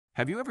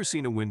Have you ever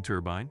seen a wind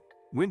turbine?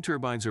 Wind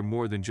turbines are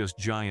more than just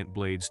giant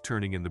blades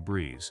turning in the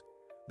breeze.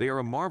 They are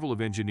a marvel of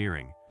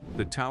engineering,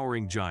 the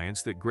towering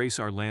giants that grace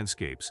our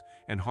landscapes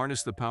and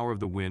harness the power of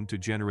the wind to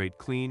generate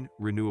clean,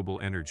 renewable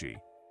energy.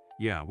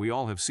 Yeah, we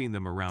all have seen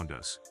them around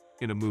us,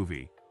 in a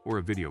movie or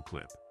a video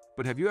clip.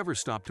 But have you ever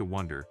stopped to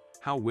wonder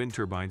how wind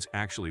turbines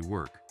actually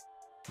work?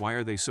 Why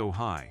are they so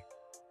high?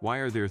 Why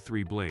are there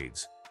three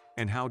blades?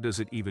 And how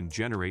does it even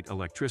generate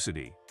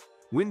electricity?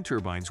 Wind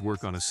turbines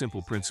work on a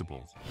simple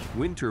principle.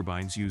 Wind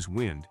turbines use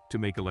wind to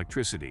make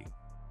electricity,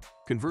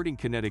 converting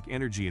kinetic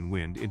energy in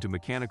wind into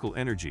mechanical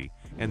energy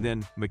and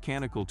then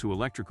mechanical to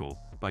electrical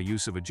by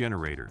use of a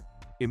generator.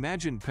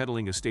 Imagine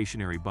pedaling a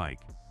stationary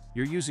bike.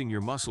 You're using your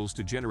muscles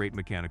to generate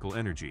mechanical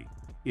energy.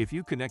 If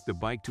you connect the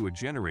bike to a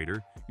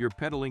generator, your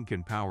pedaling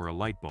can power a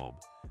light bulb.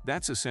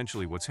 That's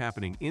essentially what's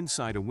happening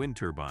inside a wind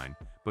turbine,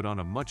 but on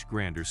a much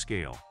grander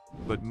scale.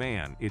 But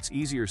man, it's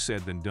easier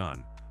said than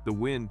done. The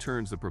wind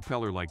turns the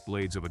propeller-like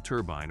blades of a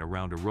turbine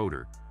around a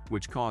rotor,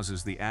 which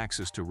causes the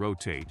axis to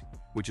rotate,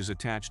 which is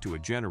attached to a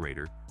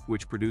generator,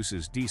 which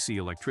produces DC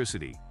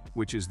electricity,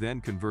 which is then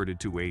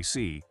converted to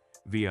AC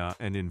via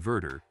an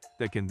inverter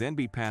that can then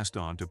be passed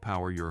on to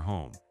power your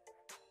home,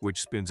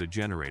 which spins a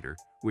generator,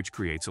 which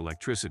creates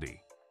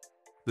electricity.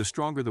 The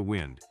stronger the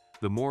wind,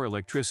 the more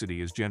electricity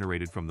is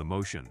generated from the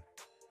motion.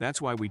 That's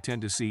why we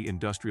tend to see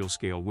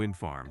industrial-scale wind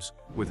farms,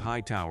 with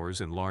high towers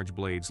and large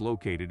blades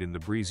located in the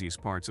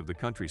breeziest parts of the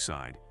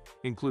countryside,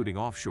 including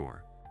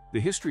offshore.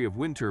 The history of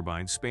wind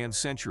turbines spans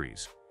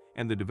centuries,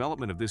 and the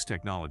development of this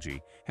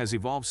technology has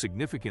evolved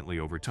significantly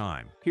over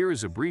time. Here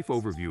is a brief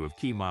overview of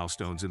key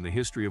milestones in the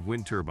history of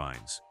wind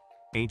turbines.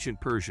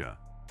 Ancient Persia,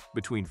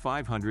 between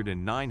 500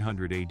 and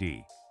 900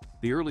 AD.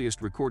 The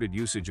earliest recorded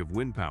usage of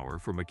wind power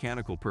for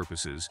mechanical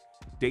purposes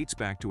dates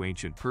back to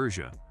ancient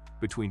Persia,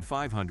 between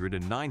 500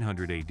 and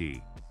 900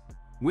 AD.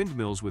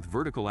 Windmills with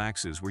vertical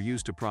axes were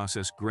used to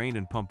process grain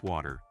and pump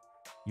water.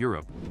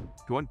 Europe,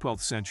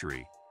 12th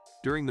century.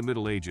 During the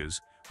Middle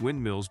Ages,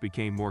 windmills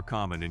became more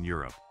common in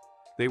Europe.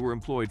 They were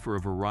employed for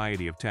a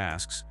variety of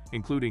tasks,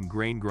 including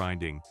grain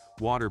grinding,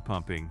 water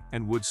pumping,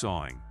 and wood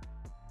sawing.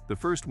 The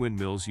first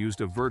windmills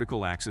used a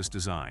vertical axis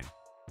design.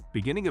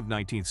 Beginning of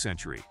 19th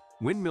century,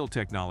 windmill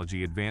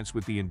technology advanced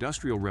with the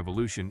Industrial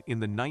Revolution in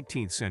the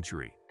 19th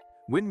century.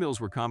 Windmills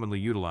were commonly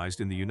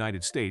utilized in the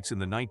United States in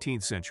the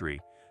 19th century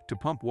to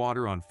pump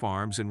water on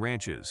farms and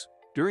ranches.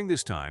 During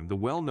this time, the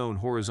well-known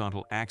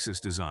horizontal axis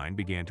design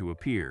began to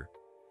appear.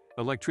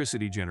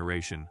 Electricity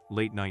generation,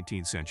 late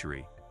 19th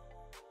century.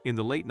 In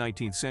the late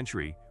 19th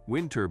century,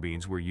 wind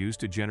turbines were used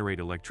to generate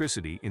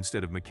electricity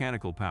instead of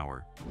mechanical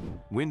power.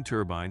 Wind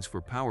turbines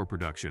for power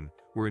production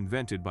were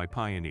invented by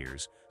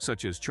pioneers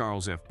such as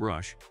Charles F.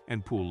 Brush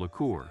and Poul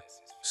Lacour.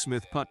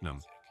 Smith-Putnam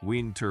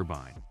wind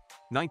turbine.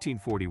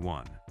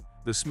 1941.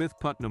 The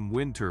Smith-Putnam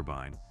wind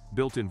turbine,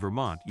 built in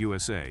Vermont,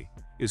 USA,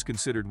 is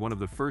considered one of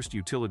the first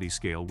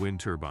utility-scale wind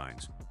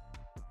turbines.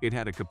 It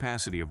had a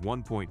capacity of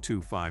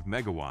 1.25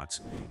 megawatts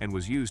and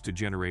was used to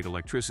generate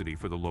electricity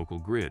for the local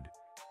grid.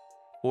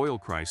 Oil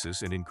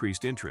crisis and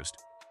increased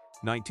interest.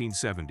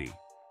 1970.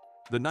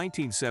 The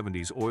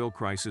 1970s oil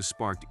crisis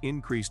sparked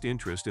increased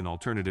interest in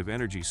alternative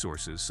energy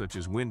sources such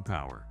as wind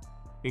power.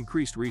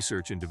 Increased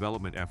research and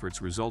development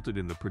efforts resulted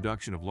in the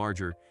production of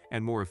larger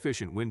and more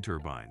efficient wind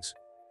turbines.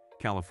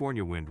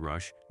 California wind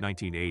rush,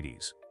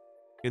 1980s.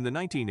 In the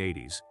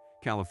 1980s,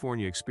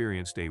 California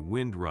experienced a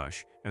wind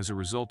rush as a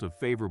result of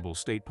favorable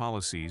state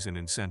policies and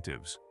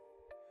incentives.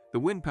 The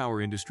wind power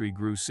industry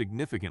grew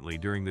significantly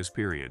during this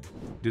period.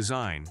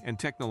 Design and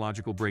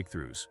technological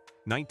breakthroughs,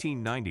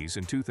 1990s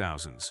and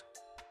 2000s.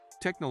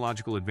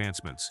 Technological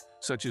advancements,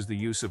 such as the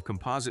use of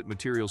composite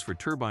materials for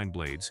turbine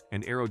blades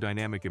and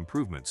aerodynamic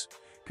improvements,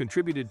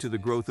 contributed to the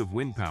growth of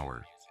wind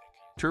power.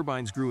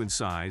 Turbines grew in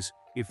size,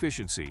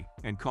 efficiency,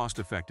 and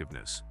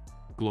cost-effectiveness.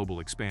 Global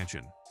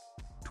expansion.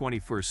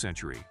 21st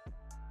century.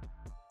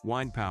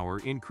 Wind power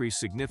increased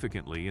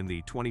significantly in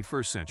the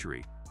 21st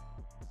century,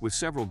 with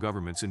several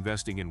governments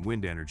investing in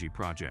wind energy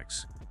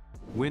projects.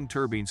 Wind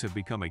turbines have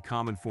become a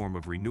common form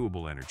of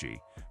renewable energy,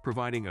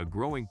 providing a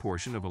growing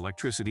portion of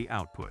electricity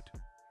output.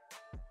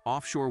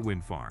 Offshore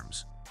wind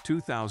farms,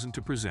 2000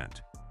 to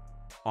present.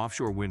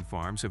 Offshore wind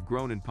farms have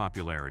grown in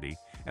popularity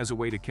as a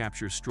way to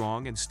capture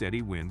strong and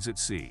steady winds at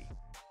sea.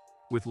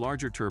 With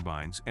larger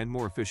turbines and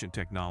more efficient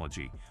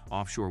technology,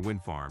 offshore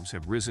wind farms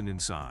have risen in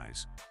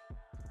size.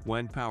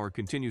 Wind power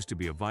continues to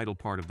be a vital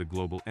part of the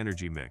global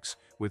energy mix,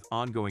 with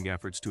ongoing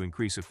efforts to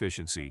increase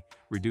efficiency,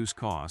 reduce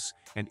costs,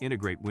 and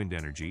integrate wind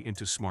energy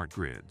into smart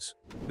grids.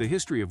 The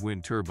history of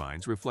wind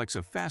turbines reflects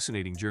a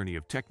fascinating journey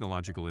of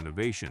technological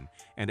innovation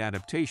and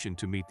adaptation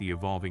to meet the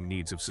evolving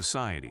needs of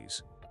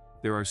societies.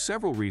 There are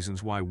several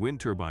reasons why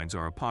wind turbines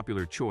are a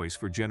popular choice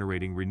for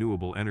generating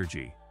renewable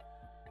energy.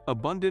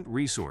 Abundant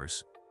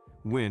resource.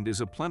 Wind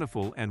is a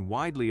plentiful and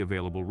widely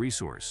available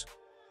resource.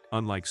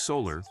 Unlike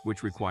solar,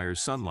 which requires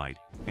sunlight,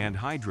 and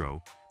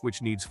hydro,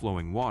 which needs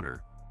flowing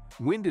water,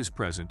 wind is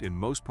present in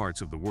most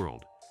parts of the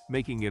world,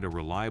 making it a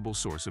reliable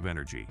source of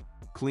energy.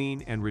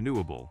 Clean and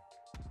renewable.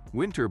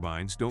 Wind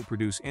turbines don't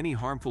produce any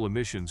harmful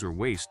emissions or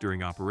waste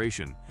during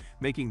operation,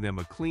 making them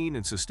a clean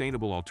and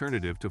sustainable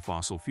alternative to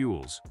fossil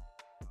fuels.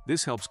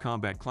 This helps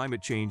combat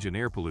climate change and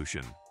air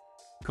pollution.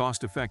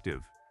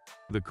 Cost-effective.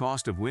 The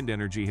cost of wind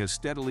energy has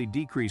steadily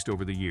decreased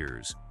over the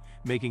years,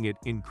 making it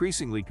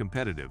increasingly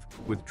competitive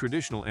with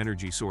traditional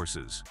energy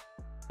sources.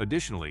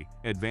 Additionally,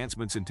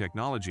 advancements in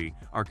technology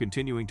are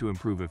continuing to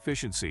improve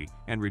efficiency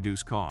and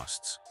reduce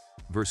costs.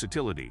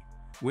 Versatility.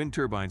 Wind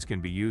turbines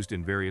can be used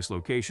in various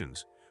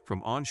locations,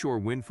 from onshore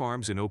wind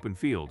farms in open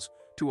fields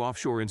to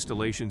offshore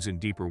installations in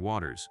deeper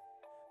waters.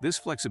 This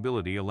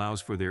flexibility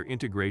allows for their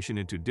integration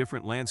into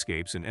different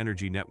landscapes and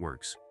energy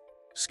networks.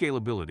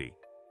 Scalability.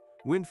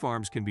 Wind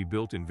farms can be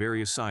built in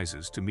various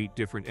sizes to meet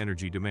different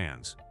energy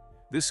demands.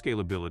 This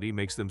scalability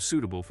makes them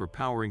suitable for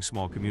powering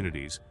small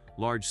communities,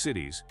 large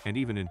cities, and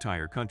even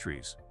entire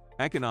countries.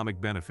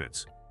 Economic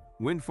benefits.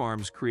 Wind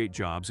farms create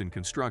jobs in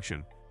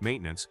construction,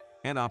 maintenance,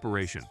 and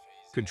operation,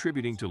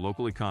 contributing to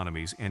local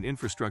economies and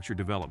infrastructure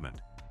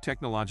development.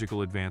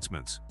 Technological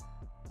advancements.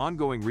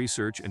 Ongoing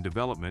research and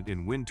development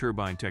in wind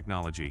turbine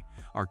technology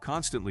are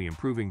constantly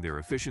improving their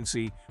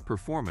efficiency,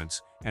 performance,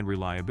 and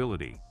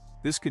reliability.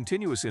 This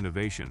continuous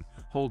innovation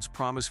holds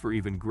promise for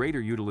even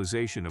greater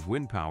utilization of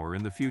wind power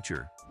in the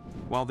future.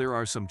 While there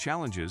are some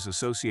challenges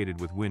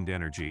associated with wind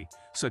energy,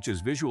 such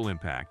as visual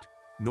impact,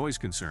 noise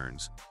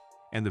concerns,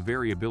 and the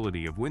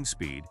variability of wind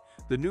speed,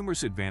 the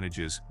numerous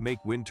advantages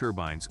make wind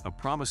turbines a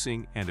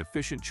promising and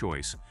efficient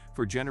choice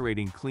for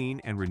generating clean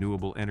and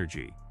renewable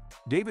energy.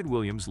 David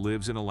Williams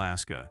lives in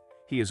Alaska.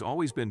 He has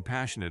always been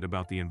passionate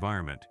about the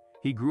environment.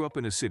 He grew up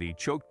in a city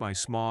choked by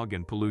smog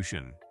and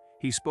pollution.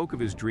 He spoke of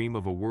his dream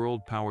of a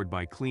world powered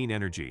by clean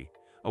energy,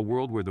 a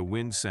world where the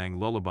wind sang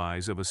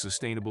lullabies of a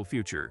sustainable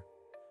future.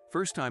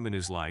 First time in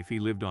his life he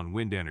lived on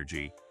wind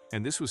energy,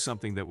 and this was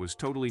something that was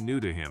totally new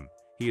to him.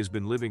 He has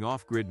been living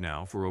off-grid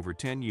now for over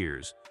 10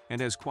 years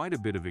and has quite a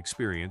bit of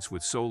experience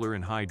with solar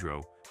and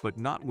hydro, but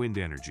not wind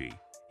energy.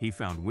 He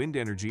found wind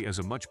energy as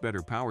a much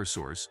better power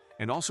source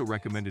and also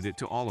recommended it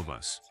to all of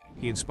us.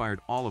 He inspired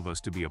all of us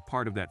to be a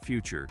part of that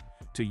future,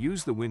 to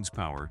use the wind's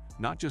power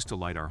not just to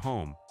light our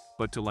home,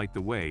 but to light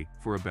the way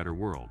for a better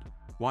world.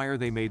 Why are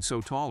they made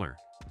so taller?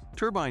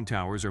 Turbine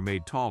towers are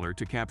made taller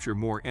to capture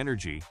more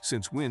energy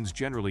since winds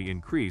generally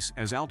increase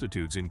as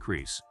altitudes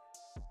increase.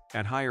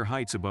 At higher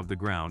heights above the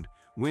ground,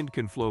 wind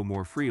can flow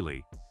more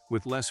freely,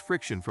 with less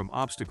friction from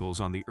obstacles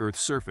on the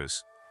Earth's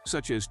surface,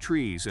 such as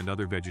trees and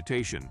other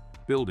vegetation,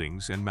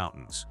 buildings and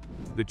mountains.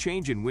 The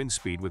change in wind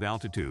speed with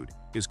altitude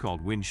is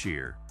called wind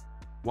shear.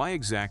 Why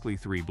exactly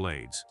 3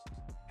 blades?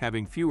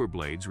 Having fewer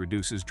blades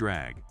reduces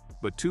drag,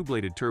 but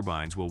 2-bladed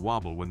turbines will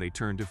wobble when they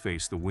turn to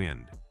face the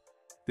wind.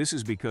 This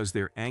is because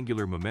their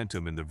angular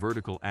momentum in the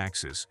vertical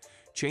axis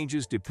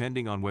changes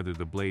depending on whether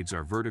the blades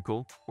are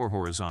vertical or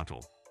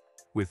horizontal.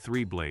 With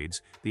 3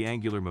 blades, the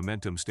angular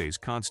momentum stays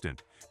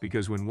constant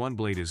because when one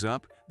blade is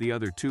up, the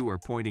other 2 are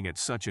pointing at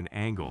such an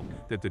angle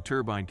that the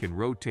turbine can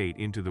rotate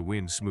into the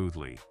wind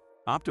smoothly,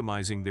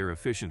 optimizing their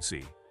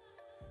efficiency.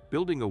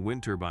 Building a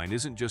wind turbine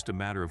isn't just a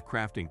matter of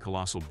crafting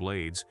colossal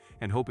blades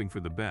and hoping for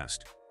the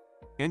best.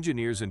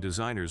 Engineers and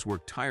designers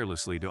work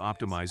tirelessly to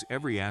optimize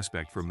every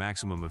aspect for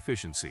maximum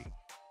efficiency.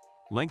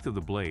 Length of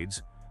the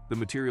blades, the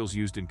materials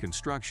used in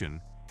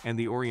construction, and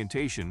the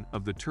orientation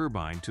of the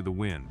turbine to the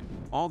wind.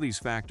 All these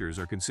factors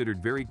are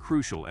considered very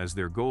crucial as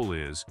their goal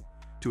is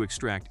to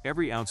extract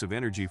every ounce of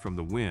energy from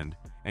the wind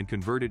and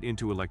convert it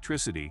into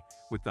electricity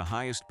with the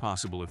highest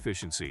possible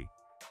efficiency.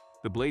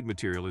 The blade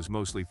material is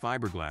mostly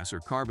fiberglass or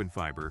carbon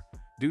fiber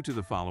due to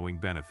the following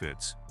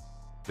benefits.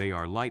 They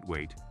are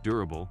lightweight,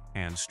 durable,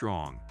 and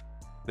strong.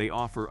 They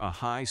offer a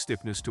high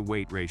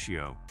stiffness-to-weight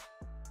ratio,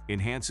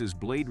 enhances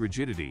blade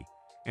rigidity,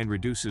 and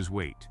reduces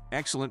weight.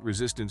 Excellent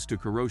resistance to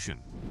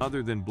corrosion.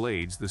 Other than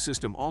blades, the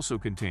system also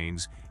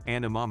contains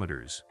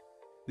anemometers.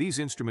 These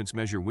instruments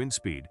measure wind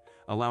speed,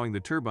 allowing the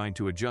turbine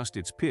to adjust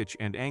its pitch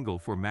and angle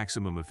for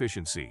maximum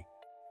efficiency.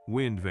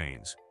 Wind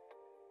vanes.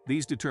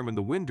 These determine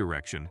the wind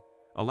direction,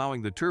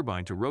 allowing the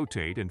turbine to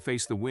rotate and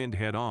face the wind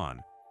head-on.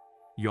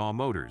 Yaw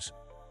motors.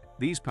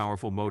 These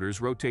powerful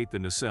motors rotate the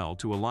nacelle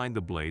to align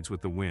the blades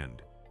with the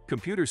wind.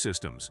 Computer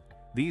systems.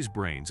 These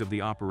brains of the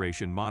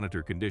operation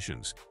monitor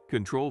conditions,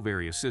 control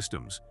various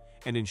systems,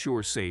 and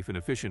ensure safe and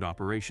efficient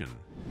operation.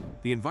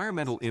 The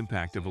environmental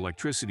impact of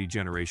electricity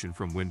generation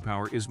from wind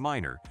power is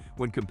minor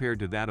when compared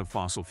to that of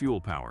fossil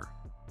fuel power.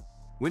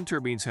 Wind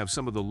turbines have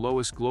some of the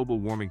lowest global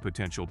warming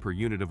potential per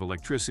unit of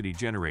electricity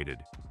generated.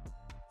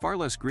 Far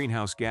less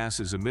greenhouse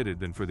gas is emitted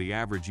than for the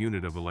average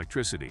unit of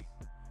electricity.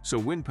 So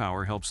wind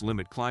power helps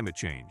limit climate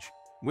change.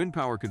 Wind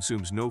power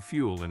consumes no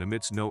fuel and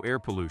emits no air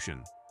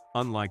pollution,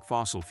 unlike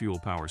fossil fuel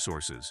power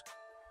sources.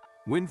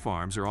 Wind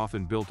farms are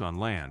often built on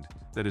land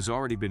that has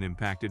already been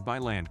impacted by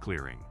land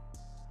clearing.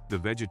 The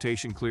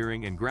vegetation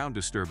clearing and ground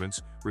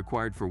disturbance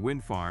required for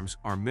wind farms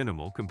are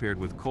minimal compared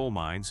with coal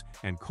mines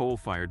and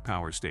coal-fired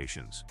power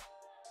stations.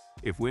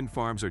 If wind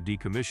farms are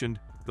decommissioned,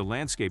 the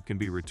landscape can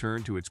be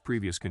returned to its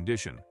previous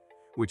condition,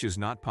 which is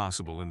not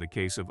possible in the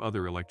case of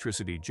other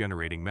electricity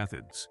generating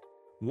methods.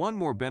 One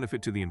more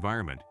benefit to the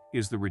environment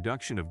is the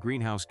reduction of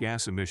greenhouse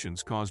gas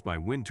emissions caused by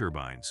wind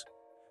turbines.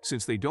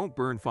 Since they don't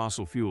burn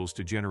fossil fuels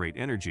to generate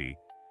energy,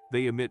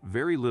 they emit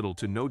very little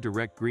to no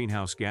direct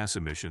greenhouse gas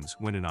emissions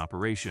when in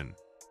operation.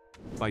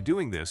 By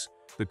doing this,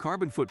 the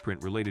carbon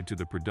footprint related to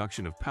the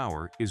production of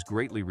power is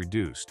greatly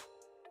reduced.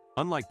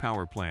 Unlike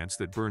power plants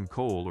that burn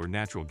coal or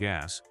natural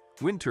gas,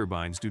 wind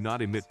turbines do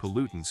not emit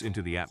pollutants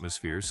into the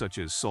atmosphere such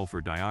as sulfur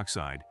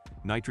dioxide,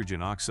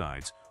 nitrogen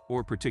oxides,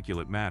 or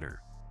particulate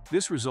matter.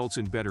 This results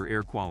in better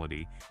air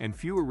quality and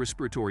fewer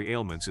respiratory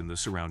ailments in the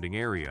surrounding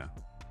area.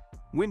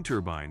 Wind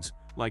turbines,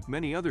 like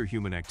many other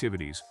human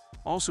activities,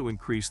 also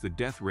increase the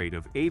death rate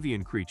of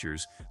avian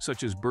creatures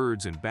such as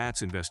birds and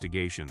bats.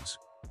 Investigations.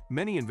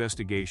 Many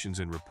investigations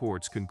and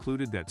reports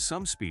concluded that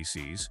some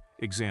species,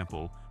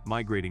 example,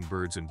 migrating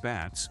birds and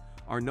bats,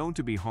 are known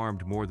to be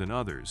harmed more than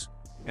others,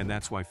 and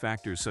that's why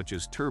factors such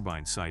as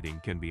turbine siting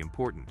can be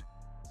important.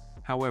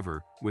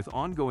 However, with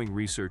ongoing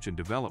research and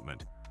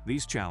development,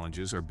 these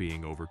challenges are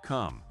being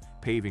overcome,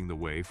 paving the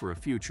way for a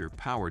future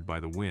powered by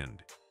the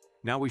wind.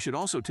 Now we should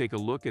also take a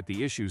look at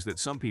the issues that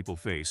some people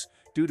face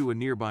due to a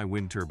nearby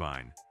wind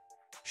turbine.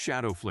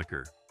 Shadow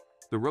flicker.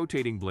 The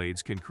rotating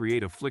blades can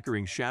create a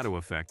flickering shadow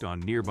effect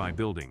on nearby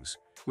buildings,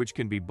 which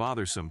can be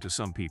bothersome to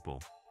some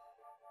people.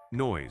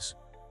 Noise.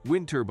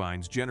 Wind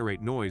turbines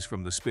generate noise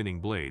from the spinning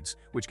blades,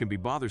 which can be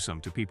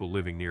bothersome to people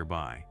living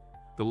nearby.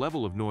 The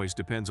level of noise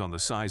depends on the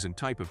size and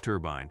type of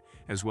turbine,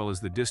 as well as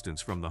the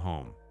distance from the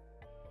home.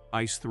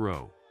 Ice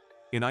throw.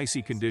 In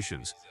icy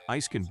conditions,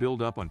 ice can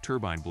build up on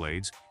turbine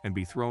blades and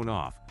be thrown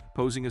off,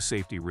 posing a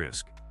safety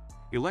risk.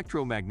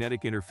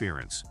 Electromagnetic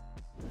interference.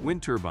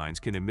 Wind turbines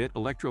can emit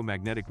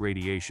electromagnetic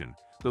radiation,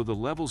 though the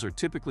levels are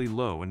typically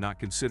low and not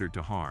considered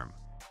to harm.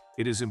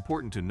 It is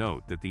important to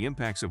note that the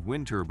impacts of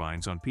wind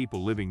turbines on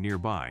people living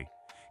nearby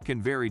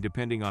can vary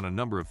depending on a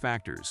number of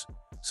factors,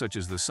 such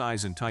as the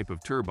size and type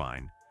of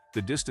turbine,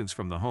 the distance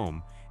from the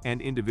home,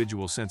 and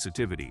individual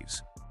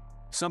sensitivities.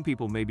 Some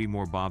people may be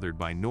more bothered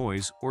by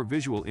noise or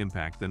visual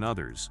impact than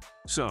others.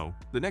 So,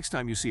 the next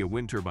time you see a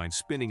wind turbine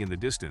spinning in the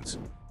distance,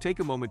 take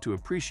a moment to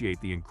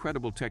appreciate the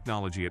incredible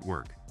technology at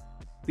work.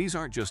 These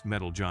aren't just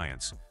metal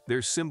giants,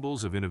 they're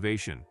symbols of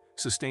innovation,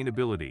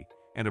 sustainability,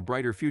 and a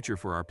brighter future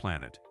for our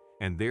planet.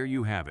 And there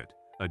you have it,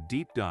 a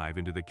deep dive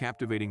into the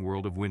captivating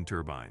world of wind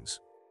turbines.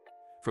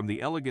 From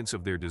the elegance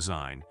of their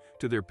design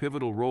to their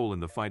pivotal role in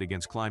the fight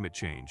against climate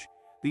change,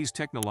 these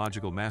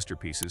technological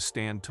masterpieces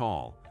stand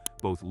tall,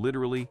 both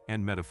literally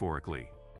and metaphorically.